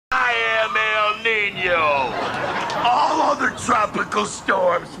Nino. All other tropical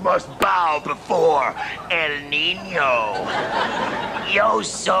storms must bow before El Nino. Yo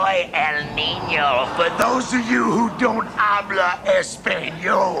soy El Nino. For those of you who don't habla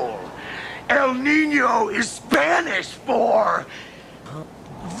español, El Nino is Spanish for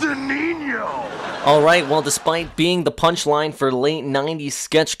the Nino. Alright, well, despite being the punchline for late 90s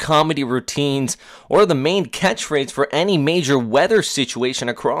sketch comedy routines, or the main catchphrase for any major weather situation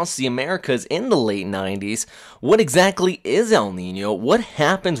across the Americas in the late 90s, what exactly is El Nino? What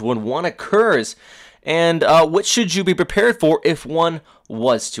happens when one occurs? And what should you be prepared for if one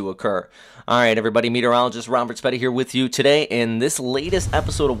was to occur? Alright, everybody, meteorologist Robert Spetty here with you today. In this latest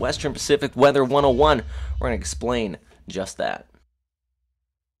episode of Western Pacific Weather 101, we're going to explain just that.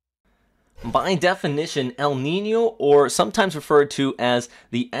 By definition, El Nino, or sometimes referred to as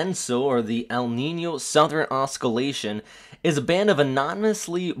the ENSO, or the El Nino Southern Oscillation, is a band of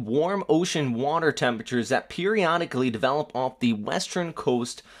anonymously warm ocean water temperatures that periodically develop off the western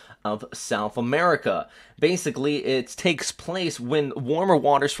coast of South America. Basically, it takes place when warmer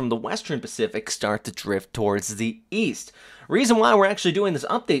waters from the western Pacific start to drift towards the east. Reason why we're actually doing this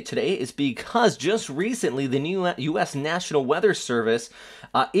update today is because just recently the new U.S. National Weather Service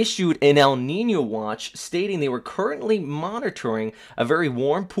issued an El Nino watch stating they were currently monitoring a very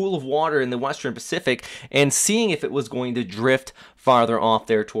warm pool of water in the western Pacific and seeing if it was going to drift farther off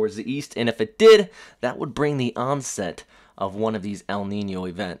there towards the east, and if it did, that would bring the onset of one of these El Nino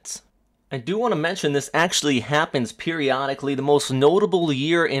events. I do want to mention this actually happens periodically. The most notable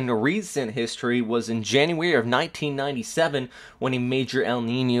year in recent history was in January of 1997 when a major El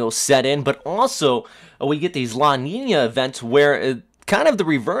Nino set in, but also we get these La Nina events where kind of the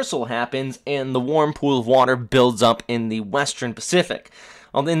reversal happens and the warm pool of water builds up in the western Pacific.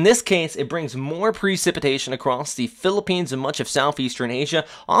 In this case, it brings more precipitation across the Philippines and much of southeastern Asia,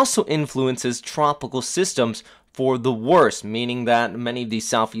 also influences tropical systems for the worse, meaning that many of these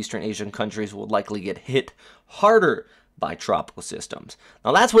southeastern Asian countries will likely get hit harder by tropical systems.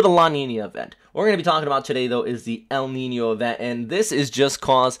 Now that's with the La Nina event. What we're going to be talking about today, though, is the El Nino event, and this is just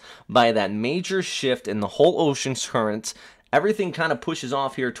caused by that major shift in the whole ocean's currents. Everything kind of pushes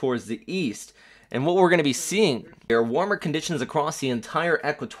off here towards the east, and what we're going to be seeing here, warmer conditions across the entire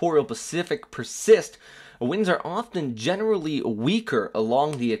equatorial Pacific persist. Winds are often generally weaker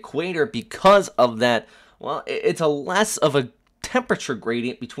along the equator because of that. Well, it's a less of a temperature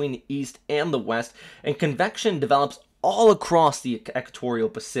gradient between the east and the west, and convection develops all across the equatorial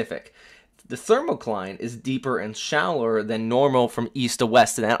Pacific. The thermocline is deeper and shallower than normal from east to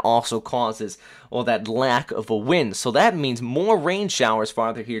west, and that also causes, well, that lack of a wind. So that means more rain showers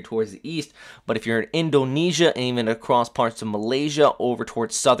farther here towards the east, but if you're in Indonesia and even across parts of Malaysia over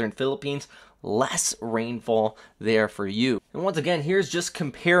towards southern Philippines, less rainfall there for you. And once again, here's just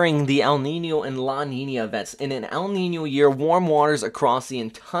comparing the El Nino and La Nina events. In an El Nino year, warm waters across the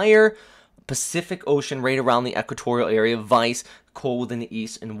entire Pacific Ocean right around the equatorial area, vice cold in the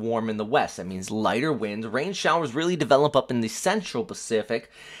east and warm in the west. That means lighter winds. Rain showers really develop up in the central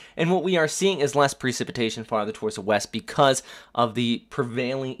Pacific, and what we are seeing is less precipitation farther towards the west because of the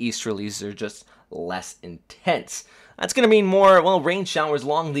prevailing easterlies. They're just less intense. That's going to mean more, well, rain showers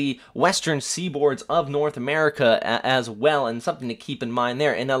along the western seaboards of North America as well, and something to keep in mind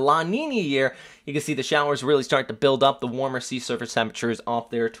there. In a La Nina year, you can see the showers really start to build up, the warmer sea surface temperatures off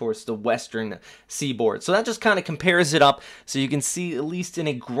there towards the western seaboard. So that just kind of compares it up so you can see, at least in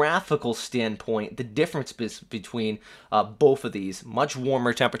a graphical standpoint, the difference between both of these. Much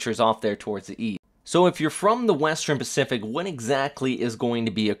warmer temperatures off there towards the east. So if you're from the western Pacific, what exactly is going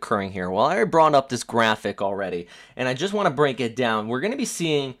to be occurring here? Well, I already brought up this graphic already, and I just want to break it down. We're going to be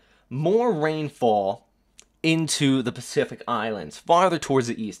seeing more rainfall into the Pacific Islands, farther towards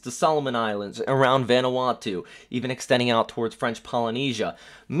the east, the Solomon Islands, around Vanuatu, even extending out towards French Polynesia.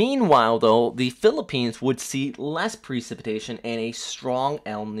 Meanwhile, though, the Philippines would see less precipitation and a strong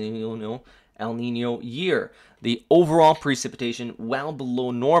El Nino year. The overall precipitation well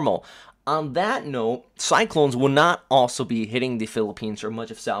below normal. On that note, cyclones will not also be hitting the Philippines or much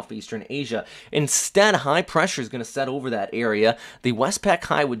of southeastern Asia. Instead, high pressure is going to set over that area. The Westpac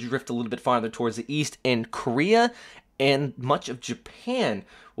high would drift a little bit farther towards the east, and Korea and much of Japan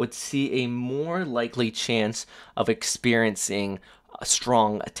would see a more likely chance of experiencing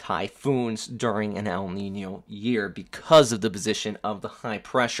strong typhoons during an El Nino year because of the position of the high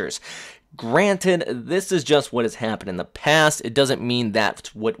pressures. Granted, this is just what has happened in the past. It doesn't mean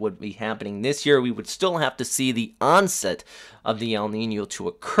that's what would be happening this year. We would still have to see the onset of the El Nino to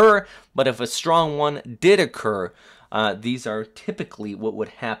occur, but if a strong one did occur, these are typically what would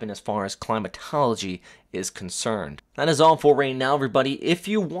happen as far as climatology is concerned. That is all for right now, everybody. If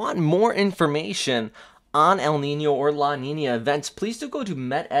you want more information on El Nino or La Nina events, please do go to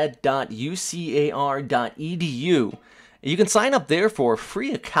meted.ucar.edu. You can sign up there for a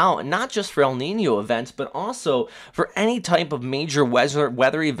free account, not just for El Nino events, but also for any type of major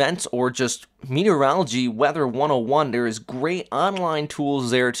weather events or just meteorology weather 101. There is great online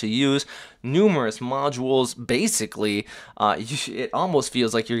tools there to use, numerous modules. Basically, it almost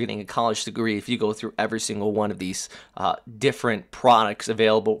feels like you're getting a college degree if you go through every single one of these different products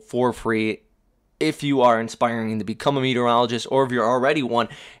available for free. If you are aspiring to become a meteorologist, or if you're already one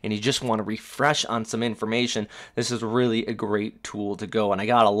and you just want to refresh on some information, this is really a great tool to go. And I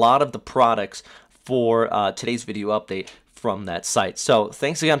got a lot of the products for today's video update from that site. So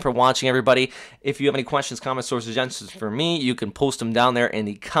thanks again for watching, everybody. If you have any questions, comments, or suggestions for me, you can post them down there in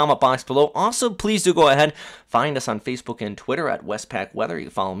the comment box below. Also, please do go ahead, find us on Facebook and Twitter at WestPacWeather. You can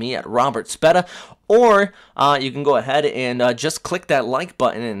follow me at Robert Speta, or you can go ahead and just click that like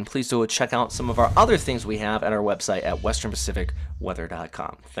button, and please do check out some of our other things we have at our website at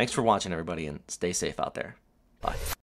westernpacificweather.com. Thanks for watching, everybody, and stay safe out there. Bye.